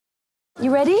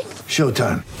You ready?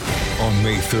 Showtime. On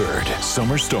May 3rd,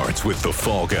 summer starts with The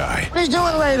Fall Guy. Let's do it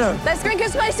later. Let's drink a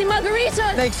spicy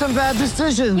margarita. Make some bad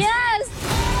decisions. Yes.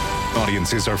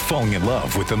 Audiences are falling in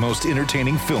love with the most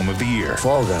entertaining film of the year.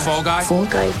 Fall Guy. Fall Guy? Fall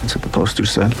Guy. That's what the poster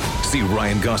said. See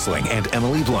Ryan Gosling and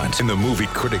Emily Blunt in the movie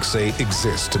critics say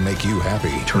exists to make you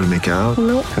happy. Trying to make it out?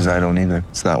 Nope. Because I don't either.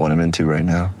 It's not what I'm into right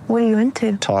now. What are you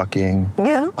into? Talking.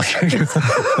 Yeah.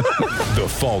 The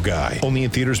Fall Guy. Only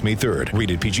in theaters May 3rd.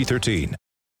 Rated PG-13.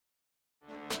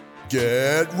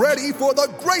 Get ready for the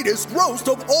greatest roast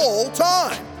of all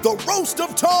time. The Roast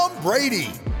of Tom Brady.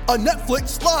 A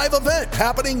Netflix live event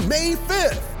happening May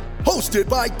 5th. Hosted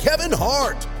by Kevin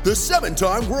Hart. The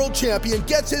 7-time world champion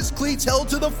gets his cleats held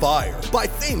to the fire by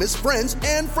famous friends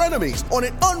and frenemies on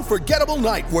an unforgettable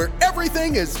night where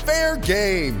everything is fair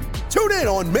game. Tune in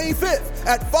on May 5th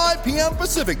at 5 p.m.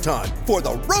 Pacific time for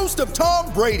the Roast of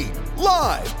Tom Brady.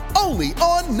 Live only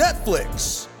on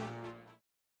Netflix.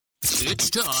 It's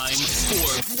time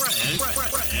for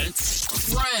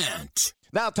Brent's Rant.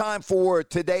 Now time for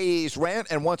today's rant,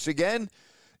 and once again,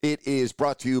 it is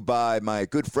brought to you by my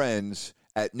good friends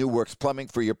at New Works Plumbing.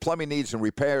 For your plumbing needs and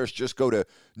repairs, just go to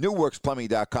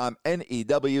newworksplumbing.com,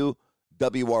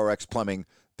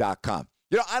 NEWWRXplumbing.com.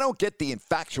 You know, I don't get the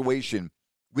infatuation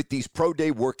with these pro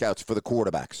day workouts for the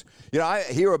quarterbacks. You know, I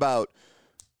hear about,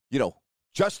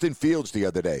 Justin Fields the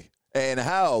other day and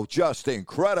how just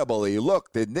incredible he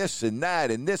looked and this and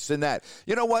that and this and that.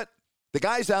 You know what? The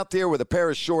guy's out there with a pair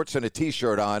of shorts and a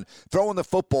T-shirt on, throwing the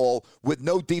football with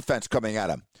no defense coming at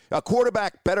him. A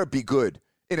quarterback better be good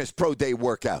in his pro day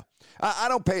workout. I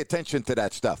don't pay attention to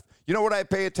that stuff. You know what I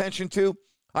pay attention to?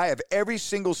 I have every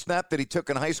single snap that he took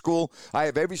in high school. I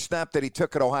have every snap that he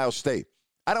took at Ohio State.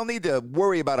 I don't need to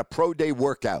worry about a pro day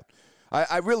workout.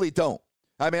 I really don't.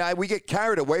 I mean, we get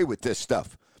carried away with this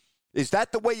stuff. Is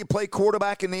that the way you play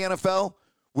quarterback in the NFL?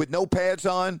 With no pads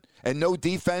on and no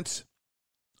defense?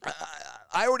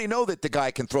 I already know that the guy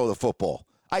can throw the football.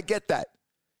 I get that.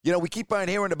 You know, we keep on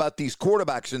hearing about these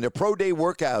quarterbacks and their pro day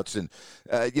workouts and,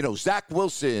 Zach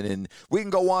Wilson, and we can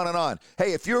go on and on.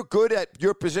 Hey, if you're good at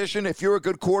your position, if you're a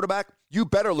good quarterback, you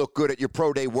better look good at your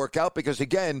pro day workout because,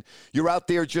 again, you're out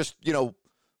there just, come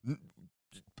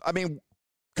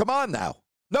on now.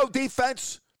 No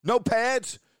defense, no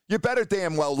pads. You better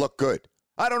damn well look good.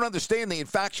 I don't understand the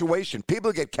infatuation.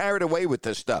 People get carried away with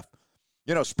this stuff.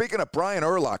 Speaking of Brian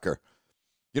Urlacher,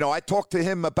 I talked to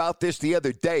him about this the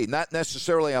other day, not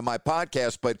necessarily on my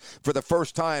podcast, but for the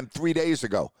first time 3 days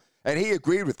ago. And he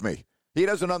agreed with me. He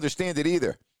doesn't understand it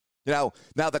either. Now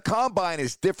the combine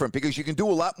is different because you can do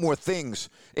a lot more things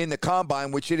in the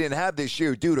combine, which you didn't have this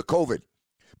year due to COVID.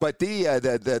 But I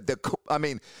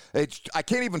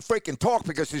can't even freaking talk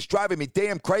because it's driving me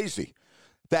damn crazy.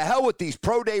 The hell with these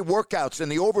pro day workouts and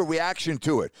the overreaction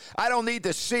to it. I don't need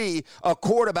to see a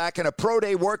quarterback in a pro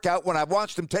day workout when I've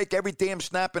watched him take every damn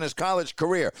snap in his college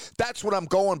career. That's what I'm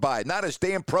going by, not his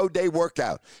damn pro day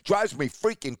workout. Drives me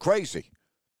freaking crazy.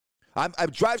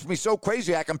 It drives me so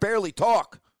crazy I can barely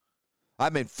talk.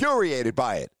 I'm infuriated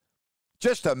by it.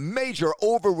 Just a major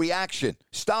overreaction.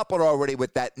 Stop it already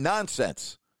with that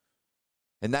nonsense.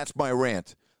 And that's my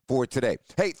rant for today.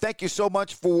 Hey, thank you so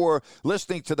much for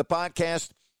listening to the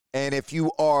podcast. And if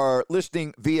you are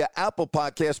listening via Apple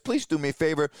Podcasts, please do me a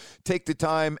favor. Take the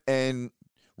time and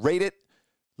rate it.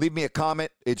 Leave me a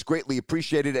comment. It's greatly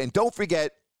appreciated. And don't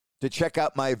forget to check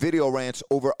out my video rants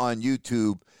over on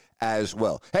YouTube as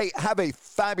well. Hey, have a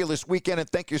fabulous weekend, and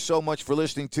thank you so much for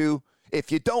listening to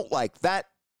If You Don't Like That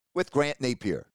with Grant Napier.